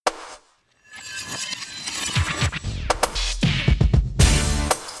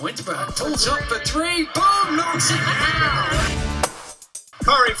Ekberg pulls up for three. Boom! Knocks it down.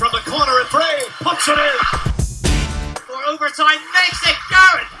 Curry from the corner at three. Puts it in. For overtime, makes it.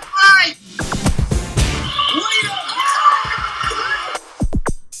 Garrett, right.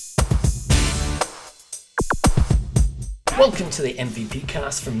 Welcome to the MVP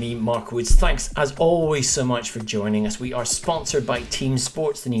cast from me, Mark Woods. Thanks as always so much for joining us. We are sponsored by Team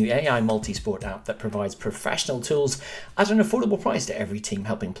Sports, the new AI multi-sport app that provides professional tools at an affordable price to every team,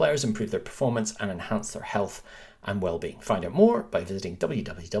 helping players improve their performance and enhance their health and well-being. Find out more by visiting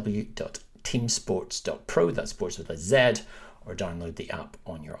www.teamsports.pro, that's sports with a Z, or download the app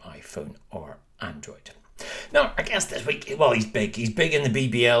on your iPhone or Android. Now, I guess this week, well, he's big. He's big in the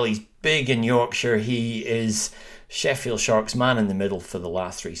BBL, he's big in Yorkshire, he is Sheffield Sharks man in the middle for the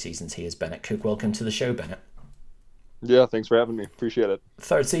last 3 seasons. He is Bennett Cook. Welcome to the show, Bennett. Yeah, thanks for having me. Appreciate it.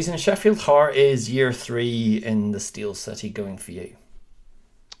 Third season in Sheffield. How is year 3 in the Steel City going for you?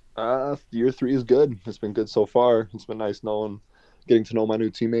 Year 3 is good. It's been good so far. It's been nice getting to know my new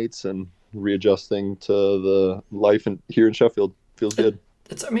teammates and readjusting to the life here in Sheffield. Feels good.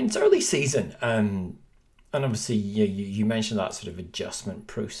 It's early season, and obviously you mentioned that sort of adjustment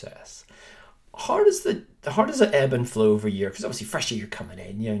process. How does it ebb and flow over a year? Because obviously first year you're coming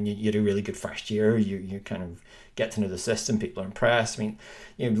in, and you had a really good first year. You kind of get to know the system. People are impressed.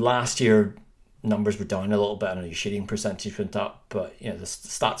 Last year numbers were down a little bit. I know your shooting percentage went up, but the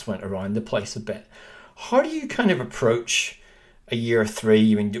stats went around the place a bit. How do you kind of approach a year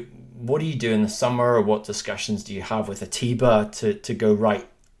 3? What do you do in the summer, or what discussions do you have with Atiba to go, right,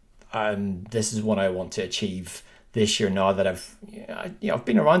 this is what I want to achieve this year now that I've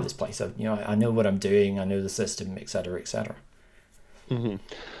been around this place. I know what I'm doing. I know the system, et cetera, et cetera. Mm-hmm.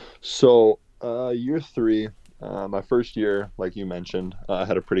 So year 3, my first year, like you mentioned, I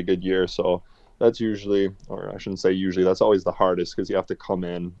had a pretty good year. So that's usually, or I shouldn't say usually, that's always the hardest because you have to come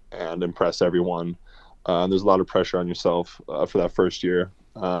in and impress everyone. There's a lot of pressure on yourself for that first year.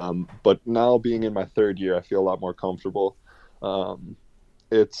 But now being in my third year, I feel a lot more comfortable.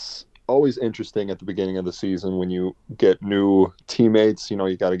 It's always interesting at the beginning of the season when you get new teammates. You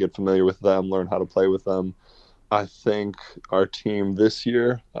got to get familiar with them, learn how to play with them. I think our team this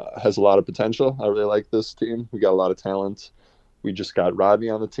year has a lot of potential. I really like this team. We got a lot of talent. We just got Rodney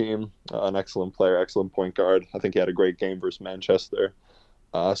on the team, an excellent player, excellent point guard. I think he had a great game versus Manchester.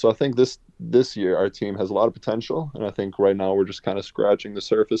 So I think this year our team has a lot of potential, and I think right now we're just kind of scratching the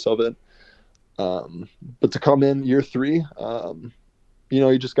surface of it. But to come in year 3,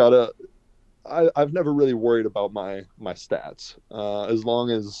 you just gotta. I've never really worried about my stats. As long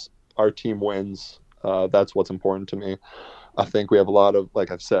as our team wins, that's what's important to me. I think we have a lot of, like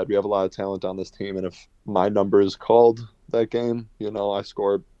I've said, we have a lot of talent on this team, and if my number is called that game, I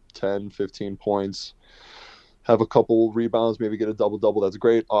score 10, 15 points, have a couple rebounds, maybe get a double-double, that's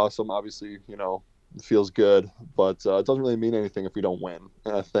great, awesome. Obviously, it feels good, but it doesn't really mean anything if we don't win.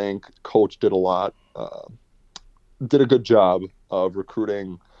 And I think Coach did a good job of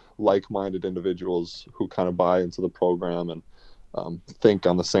recruiting like-minded individuals who kind of buy into the program and think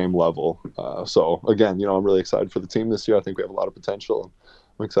on the same level. So again, I'm really excited for the team this year. I think we have a lot of potential.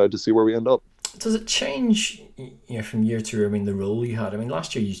 I'm excited to see where we end up. Does it change from year to year? The role you had.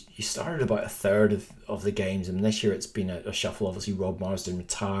 Last year you started about a third of the games, and this year it's been a shuffle. Obviously, Rob Marsden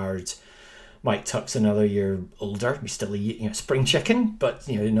retired. Mike Tuck's another year older. He's still a spring chicken, but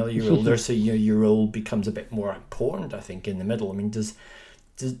another year older, so your role becomes a bit more important, I think, in the middle. Does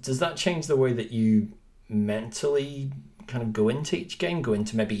that change the way that you mentally kind of go into each game, go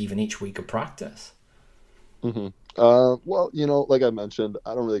into maybe even each week of practice? Mm-hmm. Well, like I mentioned,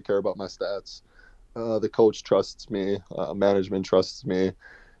 I don't really care about my stats. The coach trusts me, management trusts me,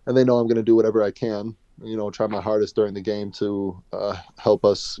 and they know I'm going to do whatever I can, try my hardest during the game to help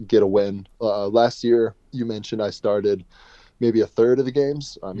us get a win. Last year, you mentioned I started maybe a third of the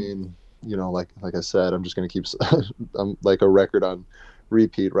games. Like I said, I'm just going to keep I'm like a record on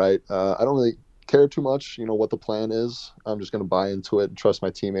repeat, right? I don't really care too much, what the plan is. I'm just going to buy into it and trust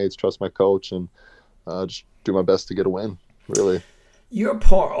my teammates, trust my coach, and just do my best to get a win, really. You're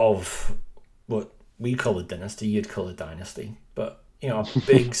part of what we call a dynasty, you'd call a dynasty, but a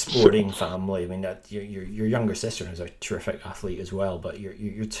big sporting family. That your younger sister is a terrific athlete as well, but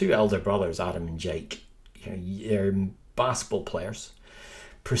your 2 elder brothers, Adam and Jake, they're basketball players,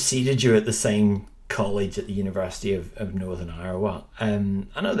 preceded you at the same college at the University of Northern Iowa. I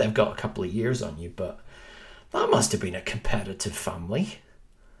know they've got a couple of years on you, but that must have been a competitive family.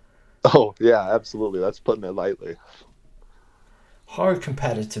 Oh, yeah, absolutely. That's putting it lightly. How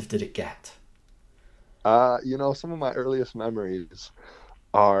competitive did it get? Some of my earliest memories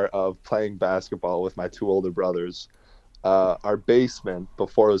are of playing basketball with my 2 older brothers. our basement,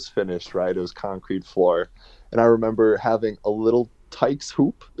 before it was finished, right, it was concrete floor. And I remember having a little Tykes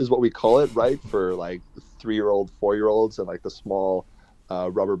hoop, is what we call it, right, for like 3-year-old, 4-year-olds, and like the small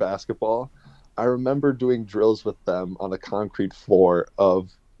rubber basketball. I remember doing drills with them on the concrete floor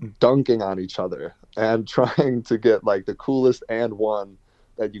of dunking on each other and trying to get like the coolest and one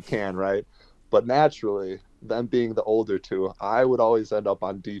that you can, right? But naturally, them being the older two, I would always end up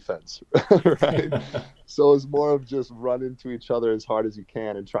on defense, right? So it's more of just run into each other as hard as you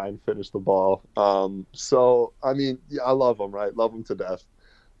can and try and finish the ball. So, I mean, yeah, I love them, right? Love them to death.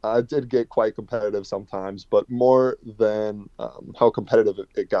 I did get quite competitive sometimes, but more than how competitive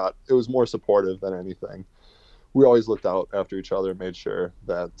it got, it was more supportive than anything. We always looked out after each other, made sure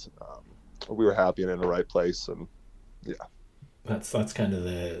that we were happy and in the right place, and yeah. That's kind of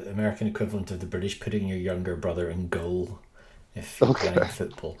the American equivalent of the British putting your younger brother in goal if you're playing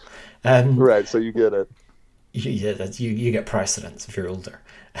football. Right, so you get it. Yeah, you get precedence if you're older.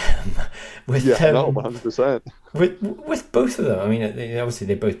 100%. With both of them, I mean, obviously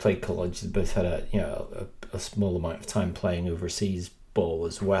they both played college. They both had a small amount of time playing overseas ball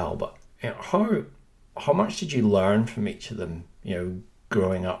as well. But how much did you learn from each of them?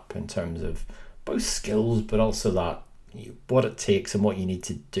 Growing up in terms of both skills, but also that what it takes and what you need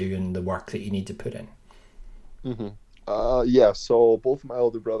to do and the work that you need to put in. Mm-hmm. So both of my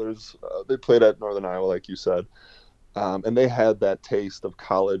older brothers, they played at Northern Iowa, like you said, and they had that taste of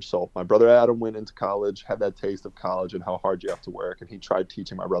college. So my brother Adam went into college, had that taste of college and how hard you have to work, and he tried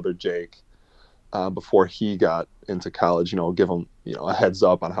teaching my brother Jake before he got into college, give him a heads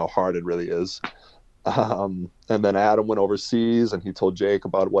up on how hard it really is. And then Adam went overseas and he told Jake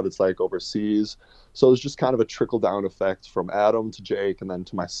about what it's like overseas. So it was just kind of a trickle-down effect from Adam to Jake and then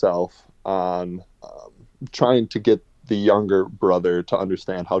to myself on trying to get the younger brother to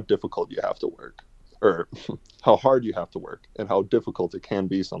understand how difficult you have to work, or how hard you have to work and how difficult it can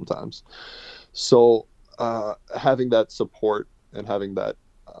be sometimes. So having that support and having that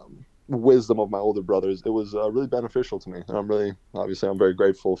wisdom of my older brothers, it was really beneficial to me. And I'm very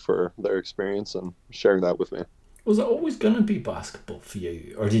grateful for their experience and sharing that with me. Was it always going to be basketball for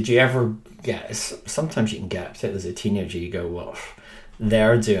you? Or did you ever sometimes you can get upset as a teenager, you go, well,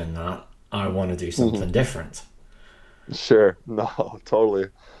 they're doing that, I want to do something different. Sure. No, totally.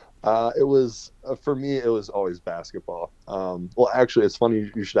 It was, for me, it was always basketball. Well, actually, it's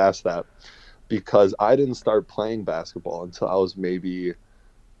funny you should ask that, because I didn't start playing basketball until I was maybe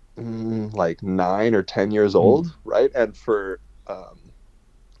like 9 or 10 years old, right? And for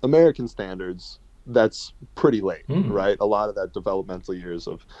American standards, that's pretty late, right? A lot of that developmental years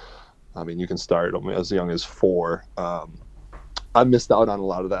of, you can start as young as 4. I missed out on a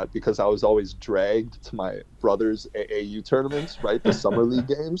lot of that because I was always dragged to my brother's AAU tournaments, right? The summer league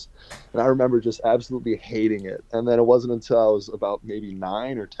games. And I remember just absolutely hating it. And then it wasn't until I was about maybe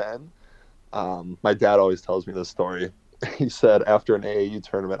 9 or 10. My dad always tells me this story. He said after an AAU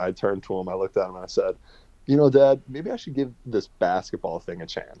tournament, I turned to him, I looked at him and I said, Dad, maybe I should give this basketball thing a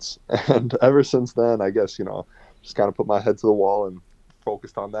chance. And ever since then, I guess, just kind of put my head to the wall and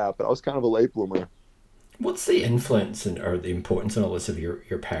focused on that. But I was kind of a late bloomer. What's the influence or the importance and all this of your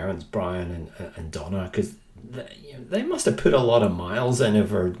parents, Brian and Donna? Because they must have put a lot of miles in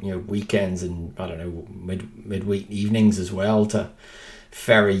over weekends and I don't know midweek evenings as well to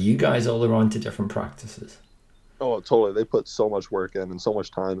ferry you guys all around to different practices. Oh, totally. They put so much work in and so much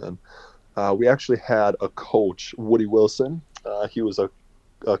time in. We actually had a coach, Woody Wilson. He was a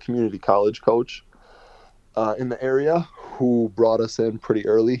community college coach in the area who brought us in pretty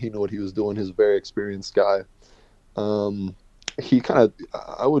early. He knew what he was doing. He's a very experienced guy. I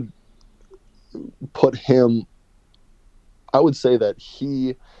would put him, I would say that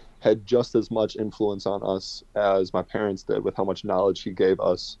he had just as much influence on us as my parents did with how much knowledge he gave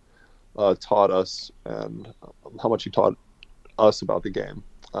us, taught us, and how much he taught us about the game.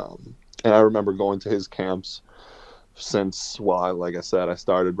 And I remember going to his camps since, like I said, I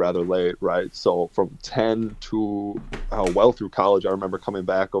started rather late, right? So from 10 to through college, I remember coming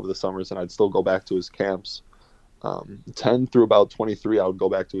back over the summers and I'd still go back to his camps. 10 through about 23, I would go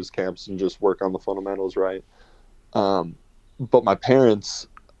back to his camps and just work on the fundamentals, right? But my parents,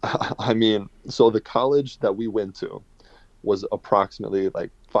 so the college that we went to was approximately like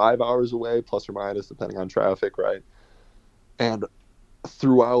 5 hours away, plus or minus, depending on traffic, right? And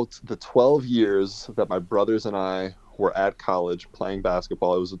throughout the 12 years that my brothers and I were at college playing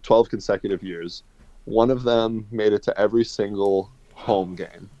basketball, it was 12 consecutive years. One of them made it to every single home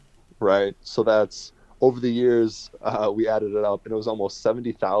game, right? So that's, over the years, we added it up, and it was almost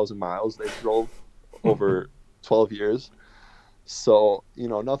 70,000 miles they drove over 12 years. So,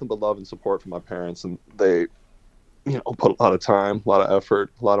 nothing but love and support from my parents, and they put a lot of time, a lot of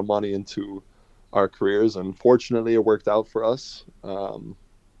effort, a lot of money into our careers, and fortunately it worked out for us.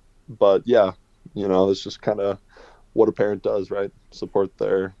 But yeah, it's just kind of what a parent does, right? Support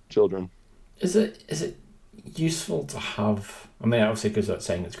their children. Is it useful to have? I mean, obviously, because that's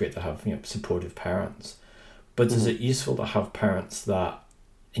saying it's great to have supportive parents, but is it useful to have parents that,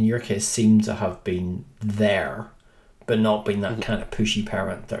 in your case, seem to have been there, but not being that kind of pushy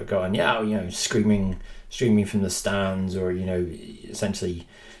parent that are going, screaming from the stands, or essentially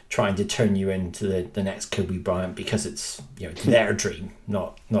trying to turn you into the next Kobe Bryant because it's their dream,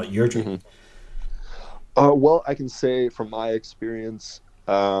 not your dream. Well, I can say from my experience,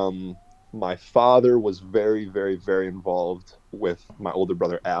 my father was very, very, very involved with my older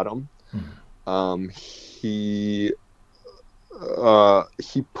brother Adam. He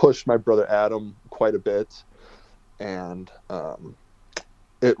pushed my brother Adam quite a bit, and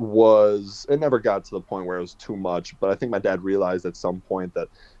it never got to the point where it was too much, but I think my dad realized at some point that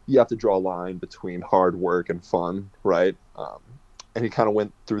you have to draw a line between hard work and fun, right? And he kind of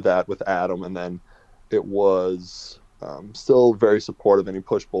went through that with Adam, and then it was still very supportive, and he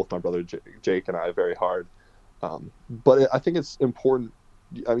pushed both my brother Jake and I very hard. But I think it's important.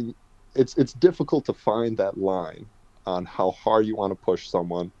 I mean, it's difficult to find that line on how hard you want to push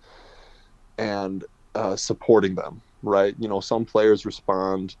someone and supporting them, right? Some players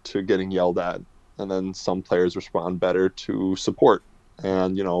respond to getting yelled at, and then some players respond better to support.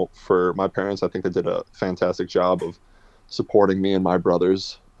 And, for my parents, I think they did a fantastic job of supporting me and my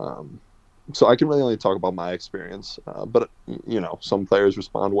brothers. So I can really only talk about my experience. But, some players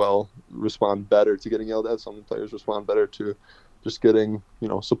respond better to getting yelled at. Some players respond better to just getting,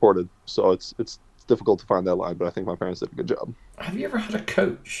 supported. So it's difficult to find that line, but I think my parents did a good job. Have you ever had a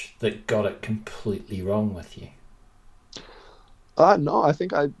coach that got it completely wrong with you? No, I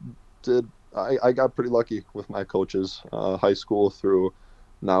think I did. I got pretty lucky with my coaches, high school through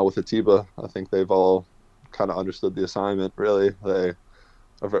now with Atiba. I think they've all kind of understood the assignment, really. They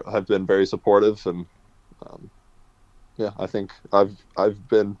have been very supportive, and I think I've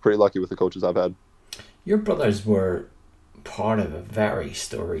been pretty lucky with the coaches I've had. Your brothers were part of a very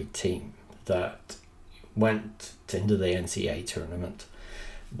storied team that went into the NCAA tournament.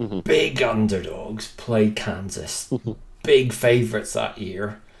 Big underdogs, played Kansas, big favourites that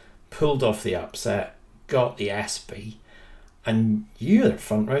year, pulled off the upset, got the SB, and you had a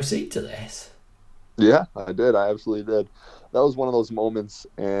front row seat to this. Yeah, I did. I absolutely did. That was one of those moments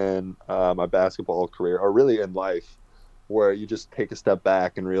in my basketball career, or really in life, where you just take a step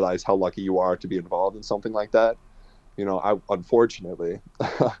back and realize how lucky you are to be involved in something like that. Unfortunately,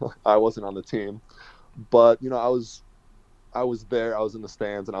 I wasn't on the team, but I was there. I was in the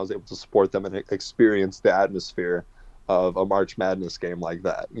stands, and I was able to support them and experience the atmosphere of a March Madness game like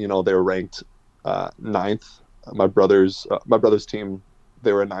that. They were ranked ninth. My brother's team,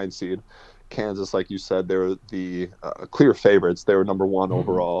 they were a 9 seed. Kansas, like you said, they were the clear favorites. They were number 1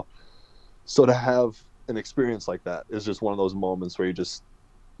 overall. So to have an experience like that is just one of those moments where you just,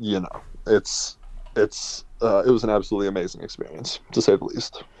 it was an absolutely amazing experience, to say the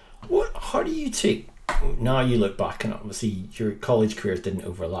least. How do you take, now you look back, and obviously your college careers didn't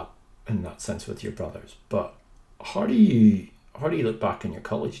overlap in that sense with your brothers, but how do you look back on your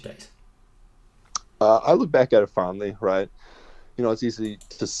college days? I look back at it fondly, right? It's easy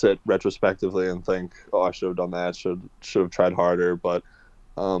to sit retrospectively and think, oh, I should have done that, should have tried harder, but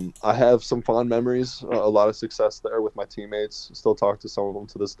I have some fond memories, a lot of success there with my teammates. Still talk to some of them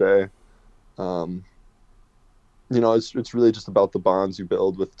to this day. It's really just about the bonds you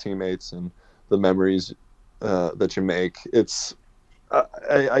build with teammates and the memories that you make.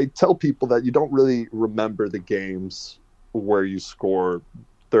 I tell people that you don't really remember the games where you score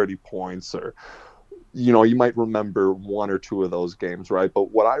 30 points, or you might remember 1 or 2 of those games, right?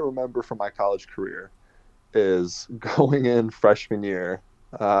 But what I remember from my college career is going in freshman year,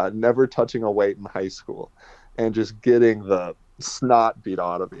 never touching a weight in high school, and just getting the snot beat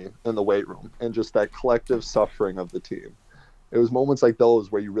out of me in the weight room, and just that collective suffering of the team. It was moments like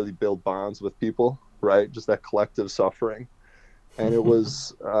those where you really build bonds with people, right? Just that collective suffering. And it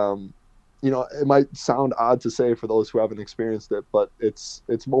was, it might sound odd to say for those who haven't experienced it, but it's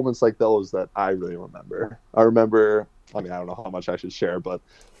moments like those that I really remember. I remember, I don't know how much I should share, but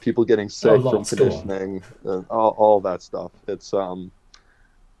people getting sick from conditioning, and all that stuff. It's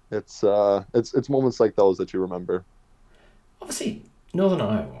moments like those that you remember. Obviously, Northern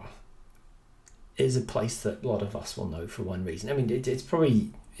Iowa is a place that a lot of us will know for one reason. I mean, it's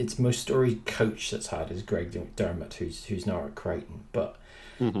probably its most storied coach that's had is Greg McDermott, who's now at Creighton, but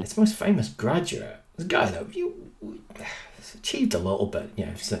its most famous graduate is a guy that achieved a little bit,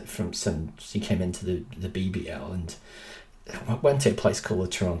 from since he came into the BBL, and went to a place called the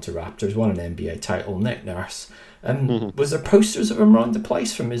Toronto Raptors, won an NBA title. Nick Nurse. Was there posters of him around the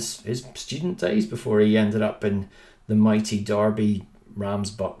place from his student days before he ended up in the mighty Derby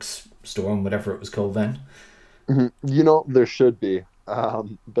Rams Bucks Storm, whatever it was called then? There should be.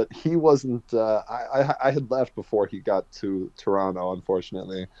 But he wasn't. I had left before he got to Toronto,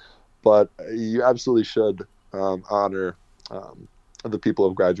 unfortunately. But you absolutely should honor the people who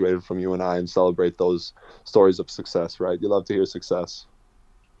have graduated from UNI and celebrate those stories of success, right? You love to hear success.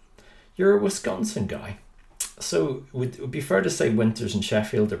 You're a Wisconsin guy. So would it be fair to say winters in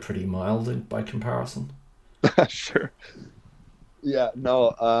Sheffield are pretty mild by comparison? Sure. Yeah,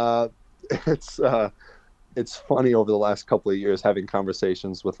 no, it's funny over the last couple of years having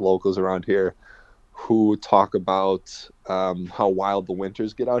conversations with locals around here who talk about how wild the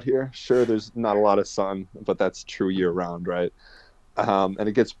winters get out here. Sure, there's not a lot of sun, but that's true year round, right? And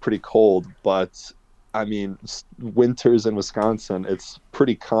it gets pretty cold, but I mean, winters in Wisconsin, it's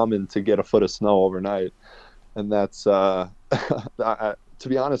pretty common to get a foot of snow overnight. And that's, to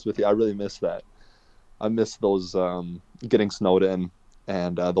be honest with you, I really miss that. I miss those getting snowed in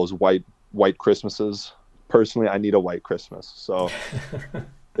and those white Christmases. Personally, I need a white Christmas. So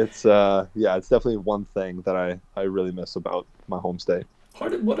it's definitely one thing that I really miss about my home state. How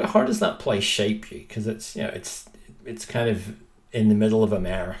does that place shape you? Because it's kind of in the middle of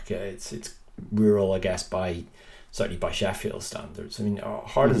America. It's rural, I guess, certainly by Sheffield standards. I mean,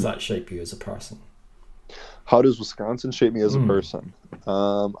 how does that shape you as a person? How does Wisconsin shape me as a person?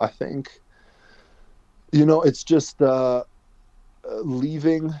 I think, it's just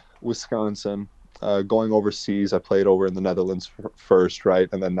leaving Wisconsin, going overseas. I played over in the Netherlands first, right?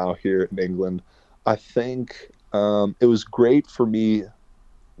 And then now here in England. I think it was great for me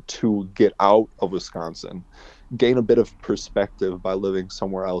to get out of Wisconsin, gain a bit of perspective by living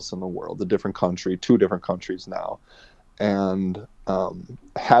somewhere else in the world, a different country, 2 different countries now. And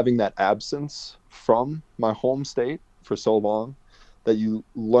having that absence from my home state for so long that you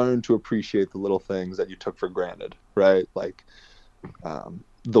learn to appreciate the little things that you took for granted, right? Like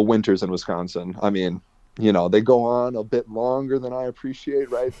the winters in Wisconsin. I mean, they go on a bit longer than I appreciate,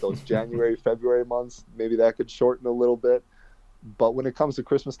 right? Those January, February months, maybe that could shorten a little bit. But when it comes to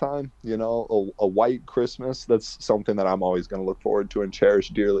Christmas time, a white Christmas, that's something that I'm always going to look forward to and cherish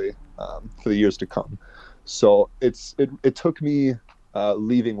dearly for the years to come. So it took me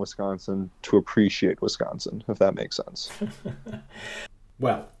leaving Wisconsin to appreciate Wisconsin, if that makes sense.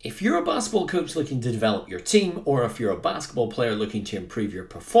 Well, if you're a basketball coach looking to develop your team, or if you're a basketball player looking to improve your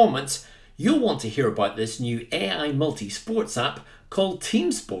performance, you'll want to hear about this new AI multi-sports app called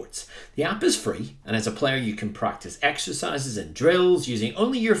Team Sports. The app is free, and as a player you can practice exercises and drills using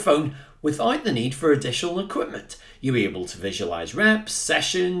only your phone without the need for additional equipment. You'll be able to visualize reps,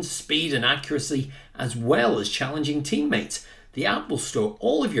 sessions, speed and accuracy, as well as challenging teammates. The app will store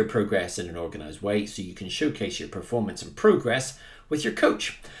all of your progress in an organized way so you can showcase your performance and progress with your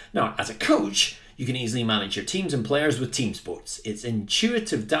coach. Now, as a coach, you can easily manage your teams and players with Team Sports. Its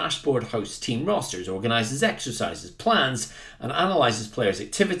intuitive dashboard hosts team rosters, organizes exercises, plans, and analyzes players'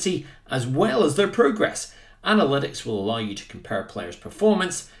 activity as well as their progress. Analytics will allow you to compare players'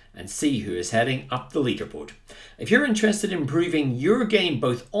 performance and see who is heading up the leaderboard. If you're interested in improving your game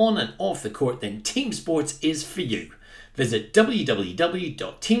both on and off the court, then Team Sports is for you. Visit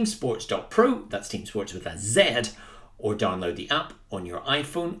www.teamsports.pro, that's Team Sports with a Z, or download the app on your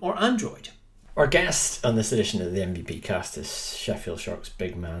iPhone or Android. Our guest on this edition of the MVP Cast is Sheffield Sharks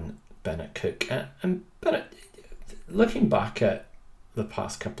big man Bennett Cook. And Bennett, looking back at the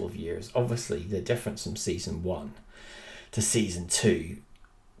past couple of years, obviously the difference from season 1 to season 2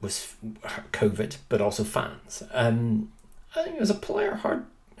 was COVID, but also fans. I think as a player,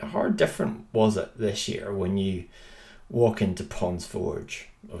 how different was it this year when you walk into Ponds Forge?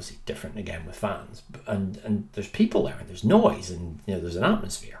 Obviously different again with fans, and there's people there and there's noise and there's an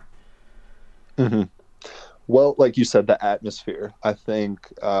atmosphere. Mm-hmm. Well, like you said, the atmosphere. I think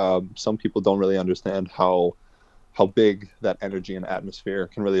some people don't really understand how big that energy and atmosphere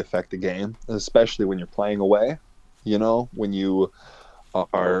can really affect the game, especially when you're playing away. When you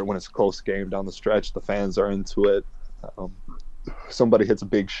when it's a close game down the stretch, the fans are into it. Somebody hits a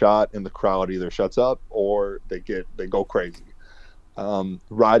big shot and the crowd either shuts up or they go crazy.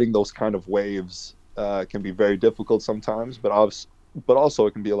 Riding those kind of waves can be very difficult sometimes, but also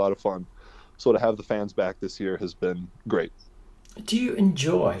it can be a lot of fun. So to have the fans back this year has been great. Do you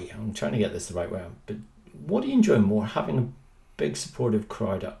enjoy, I'm trying to get this the right way, but what do you enjoy more, having a big supportive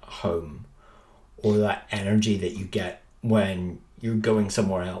crowd at home or that energy that you get when you're going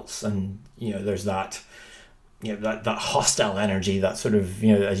somewhere else and there's that that hostile energy, that sort of,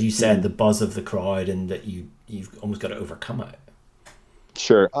 as you said, the buzz of the crowd, and that you've almost got to overcome it.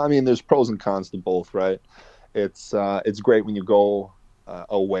 Sure. I mean, there's pros and cons to both, right? It's great when you go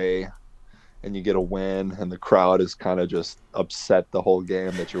away and you get a win and the crowd is kind of just upset the whole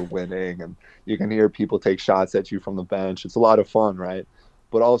game that you're winning, and you can hear people take shots at you from the bench. It's a lot of fun, right?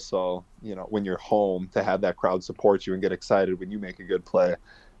 But also, when you're home, to have that crowd support you and get excited when you make a good play,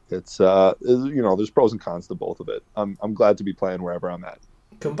 it's there's pros and cons to both of it. I'm glad to be playing wherever I'm at.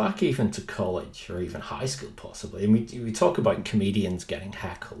 Come back even to college or even high school, possibly. I mean, we talk about comedians getting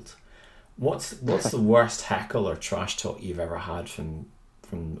heckled. What's the worst heckle or trash talk you've ever had from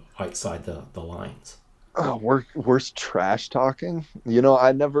outside the lines? Oh, worst trash talking?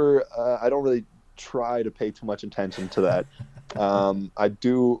 I don't really try to pay too much attention to that. I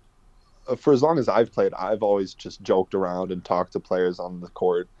do, for as long as I've played, I've always just joked around and talked to players on the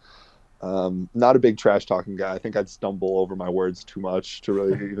court. Not a big trash talking guy. I think I'd stumble over my words too much to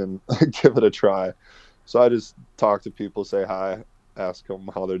really even give it a try. So I just talk to people, say hi, ask them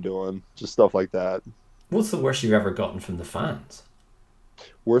how they're doing, just stuff like that. What's the worst you've ever gotten from the fans?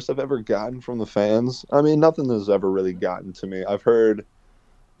 Worst I've ever gotten from the fans? I mean, nothing has ever really gotten to me. I've heard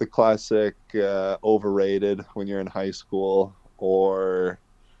the classic overrated when you're in high school, or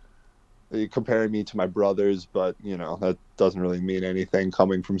comparing me to my brothers, but that doesn't really mean anything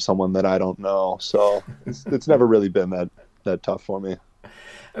coming from someone that I don't know. So it's never really been that tough for me.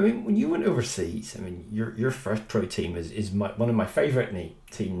 I mean, when you went overseas, I mean, your first pro team is one of my favourite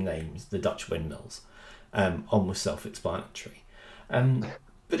team names, the Dutch Windmills. Almost self-explanatory.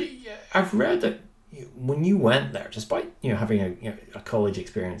 But I've read that when you went there, despite having a college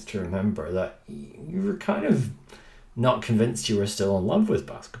experience to remember, that you were kind of not convinced you were still in love with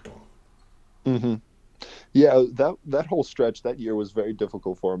basketball. Mm-hmm. Yeah, that whole stretch that year was very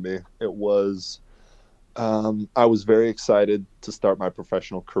difficult for me. It was, I was very excited to start my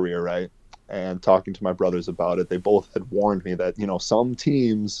professional career, right? And talking to my brothers about it, they both had warned me that some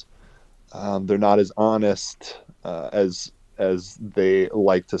teams, they're not as honest as they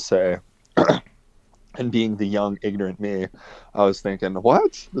like to say. And being the young, ignorant me, I was thinking,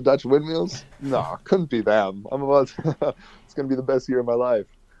 what? The Dutch Windmills? No, couldn't be them. It's going to be the best year of my life.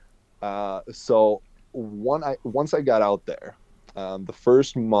 So once I got out there, the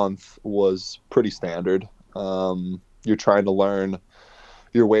first month was pretty standard. You're trying to learn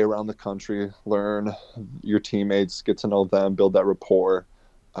your way around the country, learn your teammates, get to know them, build that rapport.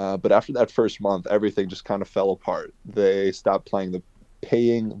 But after that first month, everything just kind of fell apart. They stopped paying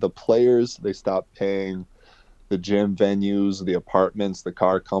the players. They stopped paying the gym venues, the apartments, the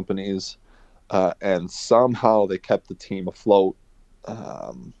car companies. And somehow they kept the team afloat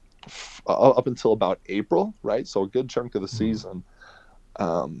up until about April, right? So a good chunk of the season.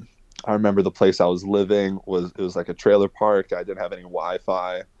 I remember the place I was living was like a trailer park. I didn't have any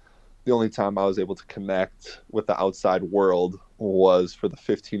Wi-Fi. The only time I was able to connect with the outside world was for the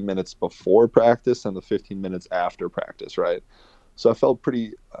 15 minutes before practice and the 15 minutes after practice, right? So I felt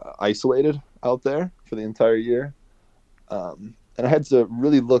pretty isolated out there for the entire year. And I had to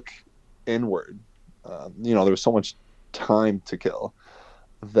really look inward. There was so much time to kill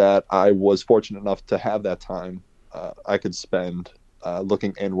that I was fortunate enough to have that time I could spend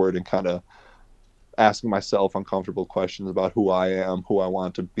looking inward and kind of asking myself uncomfortable questions about who I am, who I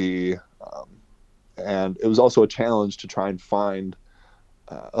want to be. And it was also a challenge to try and find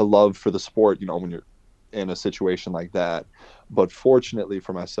a love for the sport, when you're in a situation like that. But fortunately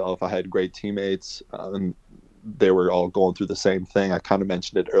for myself, I had great teammates, and they were all going through the same thing. I kind of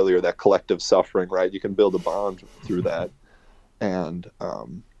mentioned it earlier, that collective suffering, right? You can build a bond through that. And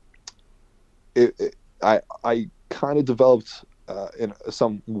I kind of developed in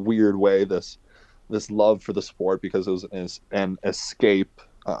some weird way this love for the sport, because it was an escape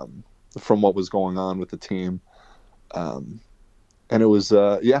from what was going on with the team. And it was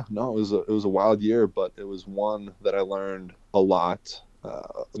it was a wild year, but it was one that I learned a lot,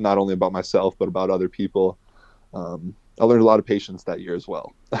 not only about myself but about other people. I learned a lot of patience that year as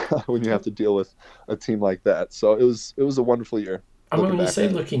well when you have to deal with a team like that. So it was a wonderful year. I mean, when you say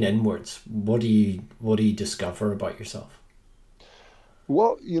looking inwards, what do you discover about yourself?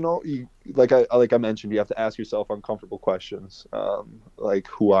 Well, like I mentioned, you have to ask yourself uncomfortable questions, like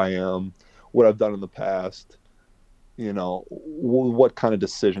who I am, what I've done in the past, what kind of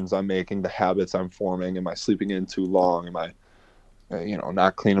decisions I'm making, the habits I'm forming. Am I sleeping in too long? Am I,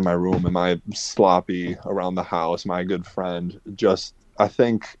 not cleaning my room? Am I sloppy around the house? Am I a good friend? I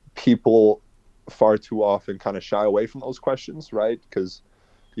think people far too often kind of shy away from those questions, right? Because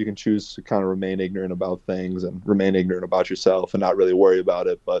you can choose to kind of remain ignorant about things and remain ignorant about yourself and not really worry about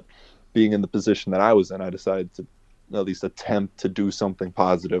it. But being in the position that I was in, I decided to at least attempt to do something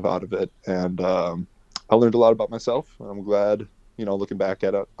positive out of it. And I learned a lot about myself. I'm glad, looking back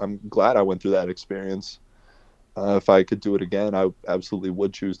at it, I'm glad I went through that experience. If I could do it again, I absolutely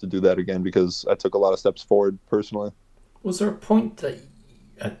would choose to do that again because I took a lot of steps forward personally. Was there a point that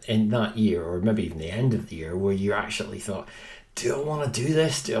in that year, or maybe even the end of the year, where you actually thought, do I want to do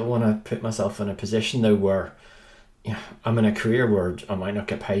this? Do I want to put myself in a position though where I'm in a career where I might not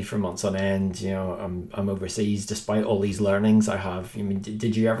get paid for months on end, I'm overseas despite all these learnings I have. I mean,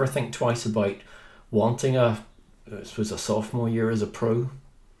 did you ever think twice about wanting a sophomore year as a pro?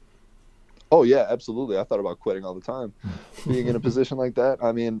 Oh, yeah, absolutely. I thought about quitting all the time. Being in a position like that,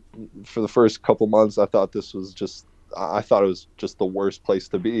 I mean, for the first couple months, I thought it was just the worst place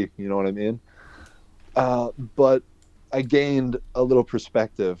to be. You know what I mean? But I gained a little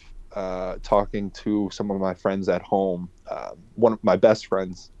perspective talking to some of my friends at home. One of my best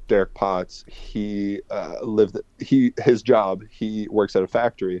friends, Derek Potts, he works at a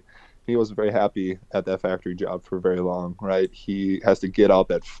factory. He wasn't very happy at that factory job for very long, right? He has to get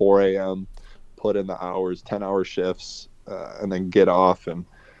up at 4 a.m., put in the hours, 10-hour shifts, and then get off. And,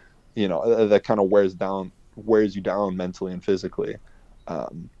 that kind of wears you down mentally and physically.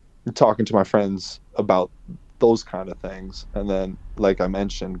 Talking to my friends about those kind of things. And then, like I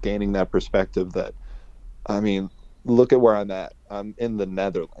mentioned, gaining that perspective that, I mean, look at where I'm at. I'm in the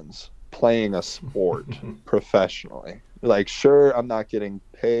Netherlands playing a sport professionally. Like, sure, I'm not getting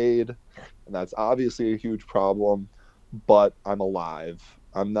paid, and that's obviously a huge problem, but I'm alive.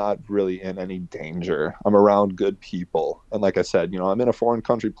 I'm not really in any danger. I'm around good people. And like I said, I'm in a foreign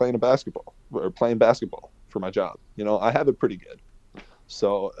country playing basketball for my job. I have it pretty good.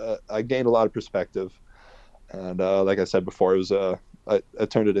 So I gained a lot of perspective. And like I said before, it was I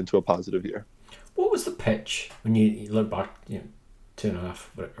turned it into a positive year. What was the pitch when you look back, 2.5,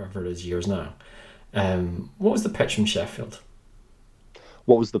 whatever it is, years now? What was the pitch from Sheffield?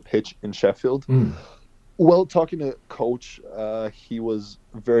 What was the pitch in Sheffield? Well, talking to Coach, he was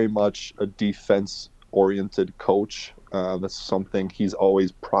very much a defense-oriented coach. That's something he's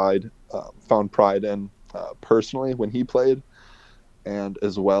always found pride in personally when he played, and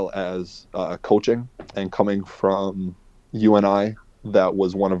as well as coaching. And coming from UNI, that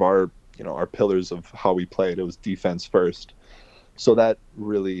was one of our pillars of how we played. It was defense first. So that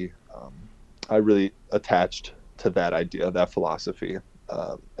really, I really attached to that idea, that philosophy.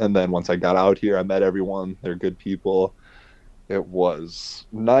 And then once I got out here, I met everyone. They're good people. It was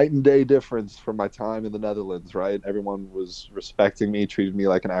night and day difference from my time in the Netherlands, right? Everyone was respecting me, treated me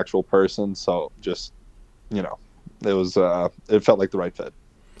like an actual person. So just, it was, it felt like the right fit.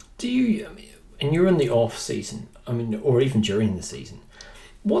 And you're in the off season, or even during the season,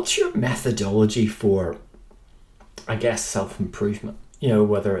 what's your methodology for, I guess, self-improvement?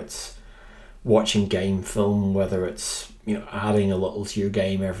 Whether it's watching game film, whether it's, adding a little to your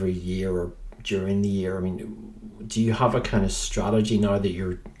game every year or during the year. Do you have a kind of strategy now that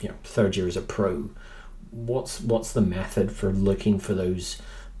you're, third year as a pro? What's the method for looking for those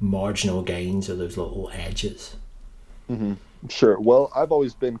marginal gains or those little edges? Mm-hmm. Sure. Well, I've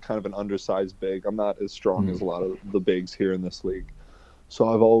always been kind of an undersized big. I'm not as strong as a lot of the bigs here in this league. So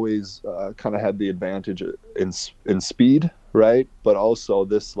I've always kind of had the advantage in speed, right? But also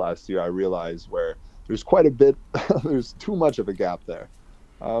this last year I realized where there's quite a bit, there's too much of a gap there.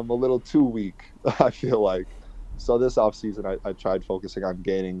 I'm a little too weak, I feel like. So this offseason I tried focusing on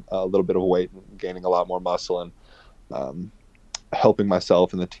gaining a little bit of weight and gaining a lot more muscle and helping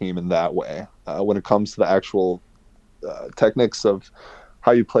myself and the team in that way. When it comes to the actual techniques of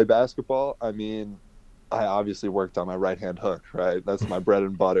how you play basketball, I obviously worked on my right-hand hook, right? That's my bread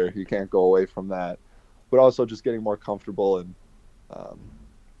and butter. You can't go away from that. But also just getting more comfortable and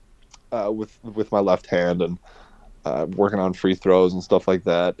with my left hand and working on free throws and stuff like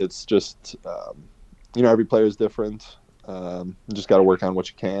that. It's just, every player is different. You just got to work on what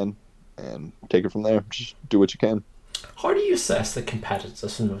you can and take it from there. Just do what you can. How do you assess the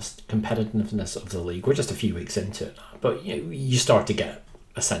competitiveness of the league? We're just a few weeks into it, but you start to get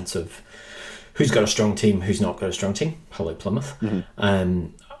a sense of who's got a strong team, who's not got a strong team. Hello, Plymouth. Mm-hmm.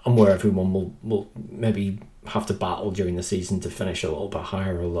 And where everyone will maybe have to battle during the season to finish a little bit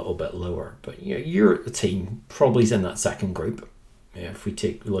higher or a little bit lower. But you're a team probably in that second group. If we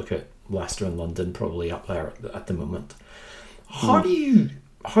take a look at Leicester and London, probably up there at the moment. How do you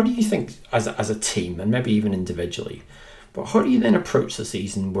think as a team, and maybe even individually, but how do you then approach the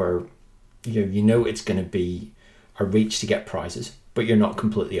season where it's going to be a reach to get prizes, but you're not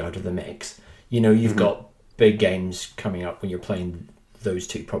completely out of the mix? You've got big games coming up when you're playing those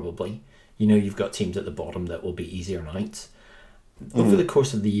two probably. You've got teams at the bottom that will be easier nights. over the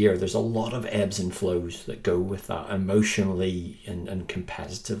course of the year, there's a lot of ebbs and flows that go with that emotionally and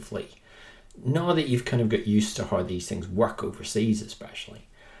competitively. Now that you've kind of got used to how these things work overseas, especially,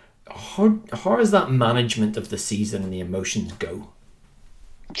 how is that management of the season and the emotions go?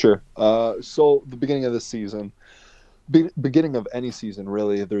 Sure. So the beginning of the season, beginning of any season,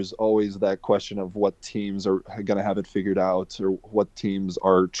 really, there's always that question of what teams are going to have it figured out, or what teams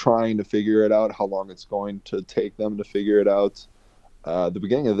are trying to figure it out, how long it's going to take them to figure it out. The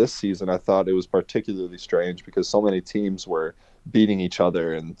beginning of this season, I thought it was particularly strange because so many teams were beating each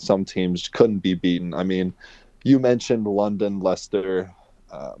other and some teams couldn't be beaten. I mean, you mentioned London, Leicester,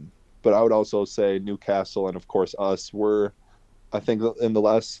 but I would also say Newcastle and, of course, us were, I think, in the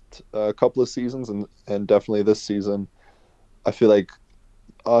last couple of seasons and definitely this season, I feel like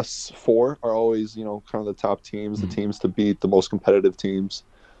us four are always, kind of the top teams, the teams to beat, the most competitive teams.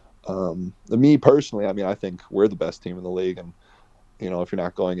 Me personally, I mean, I think we're the best team in the league. And, if you're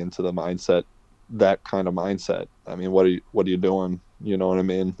not going into the mindset, that kind of mindset, I mean, what are you doing? You know what I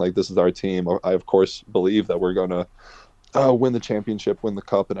mean? Like, this is our team. I, of course, believe that we're going to win the championship, win the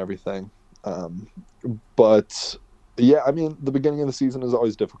cup and everything. But yeah, I mean, the beginning of the season is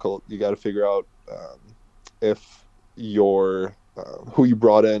always difficult. You got to figure out if your who you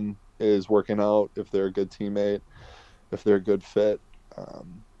brought in is working out, if they're a good teammate, if they're a good fit.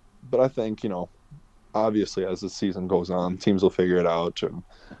 But I think, obviously as the season goes on, teams will figure it out and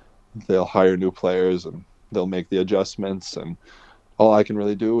they'll hire new players and they'll make the adjustments. And all I can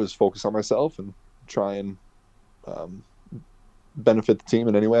really do is focus on myself and try and benefit the team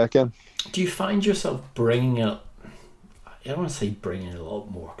in any way I can. Do you find yourself bringing it? I don't want to say bringing it a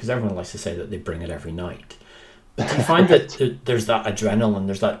lot more, because everyone likes to say that they bring it every night. But do you find that there's that adrenaline,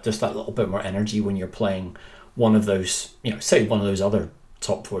 there's that just that little bit more energy when you're playing one of those, say one of those other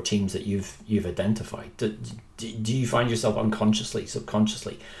top four teams that you've identified? Do you find yourself unconsciously,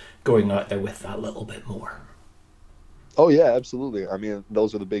 subconsciously going out there with that little bit more? Oh yeah, absolutely. I mean,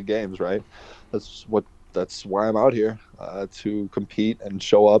 those are the big games, right? That's why I'm out here, to compete and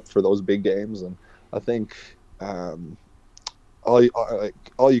show up for those big games. And I think all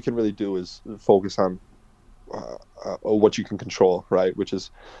you can really do is focus on what you can control, right? Which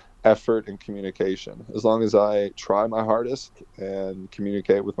is effort and communication. As long as I try my hardest and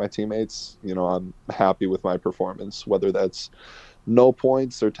communicate with my teammates, I'm happy with my performance, whether that's no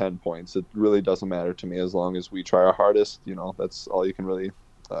points or 10 points. It really doesn't matter to me as long as we try our hardest. That's all you can really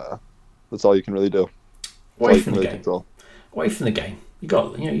do. Away from the game. Away from the game. You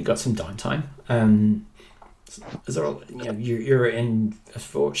got some downtime. Is there, you're in a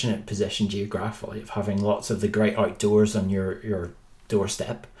fortunate position geographically of having lots of the great outdoors on your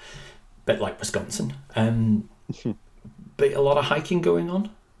doorstep, a bit like Wisconsin. But a lot of hiking going on.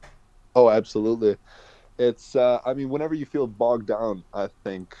 Oh, absolutely. It's I mean, whenever you feel bogged down, I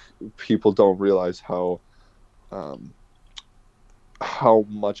think people don't realize how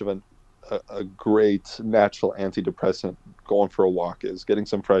much of a great natural antidepressant going for a walk is, getting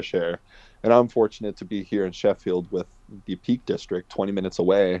some fresh air. And I'm fortunate to be here in Sheffield with the Peak District 20 minutes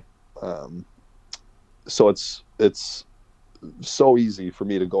away. So it's so easy for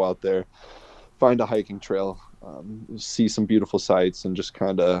me to go out there, find a hiking trail, see some beautiful sights, and just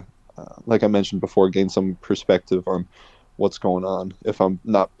kind of, like I mentioned before, gain some perspective on what's going on. If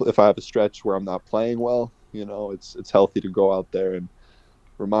I have a stretch where I'm not playing well, it's healthy to go out there and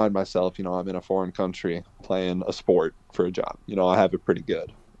remind myself, I'm in a foreign country playing a sport for a job. I have it pretty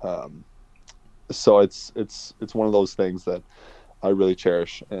good. So it's one of those things that I really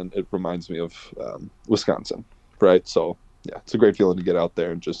cherish, and it reminds me of Wisconsin, right? So yeah, it's a great feeling to get out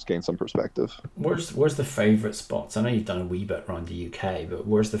there and just gain some perspective. Where's the favourite spots? I know you've done a wee bit around the UK, but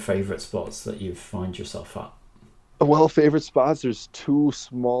where's the favourite spots that you find yourself at? Well, favorite spots, there's two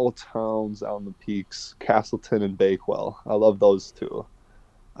small towns out in the peaks, Castleton and Bakewell. I love those two.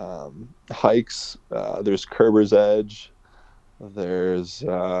 Hikes, there's Kerber's Edge. There's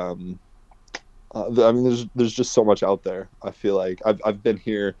there's just so much out there. I feel like I've been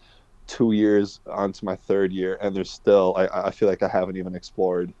here 2 years onto my third year, and there's still, I feel like I haven't even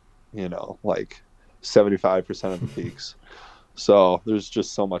explored, like 75% of the peaks. So there's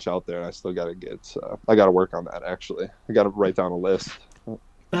just so much out there, and I still got to I got to work on that, actually. I got to write down a list.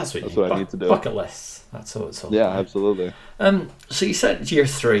 That's what I need to do. Bucket lists. That's all it's all Yeah, about. Absolutely. So you said year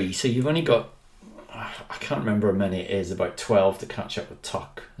 3, so you've only got, I can't remember how many it is, about 12 to catch up with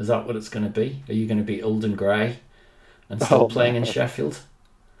Tuck. Is that what it's going to be? Are you going to be old and grey and still playing in Sheffield?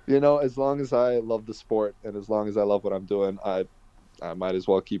 As long as I love the sport and as long as I love what I'm doing, I might as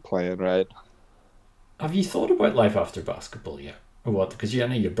well keep playing, right? Have you thought about life after basketball yet? Or what? Because I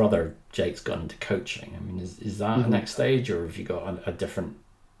know your brother Jake's gone into coaching. I mean, is that a next stage, or have you got a different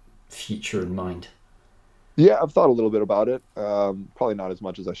future in mind? Yeah, I've thought a little bit about it. Probably not as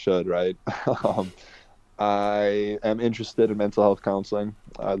much as I should, right? I am interested in mental health counseling.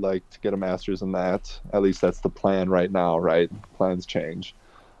 I'd like to get a master's in that. At least that's the plan right now, right? Plans change.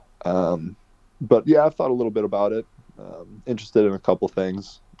 But yeah, I've thought a little bit about it. Interested in a couple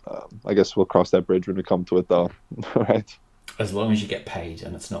things. I guess we'll cross that bridge when we come to it, though, right? As long as you get paid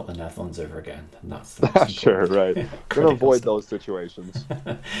and it's not the Netherlands over again, and that's the most sure, right. We're gonna avoid those situations.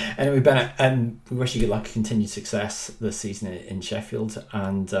 Anyway, Bennett, we wish you good luck, continued success this season in Sheffield,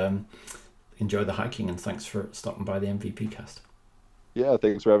 and enjoy the hiking. And thanks for stopping by the MVP Cast. Yeah,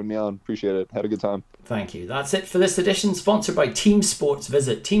 thanks for having me on. Appreciate it. Had a good time. Thank you. That's it for this edition, sponsored by Team Sports.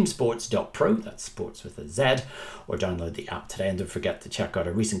 Visit teamsports.pro, that's sports with a Z, or download the app today. And don't forget to check out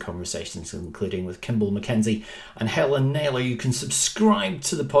our recent conversations, including with Kimball McKenzie and Helen Naylor. You can subscribe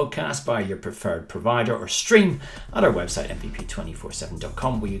to the podcast by your preferred provider or stream at our website,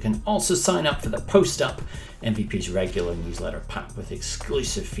 mvp247.com, where you can also sign up for the Post Up, MVP's regular newsletter packed with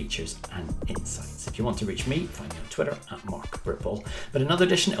exclusive features and insights. If you want to reach me, find me on Twitter at Mark Britball. But another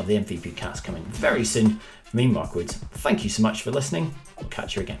edition of the MVP Cast coming very soon. From me, Mark Woods, thank you so much for listening. We'll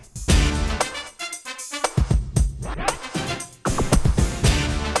catch you again.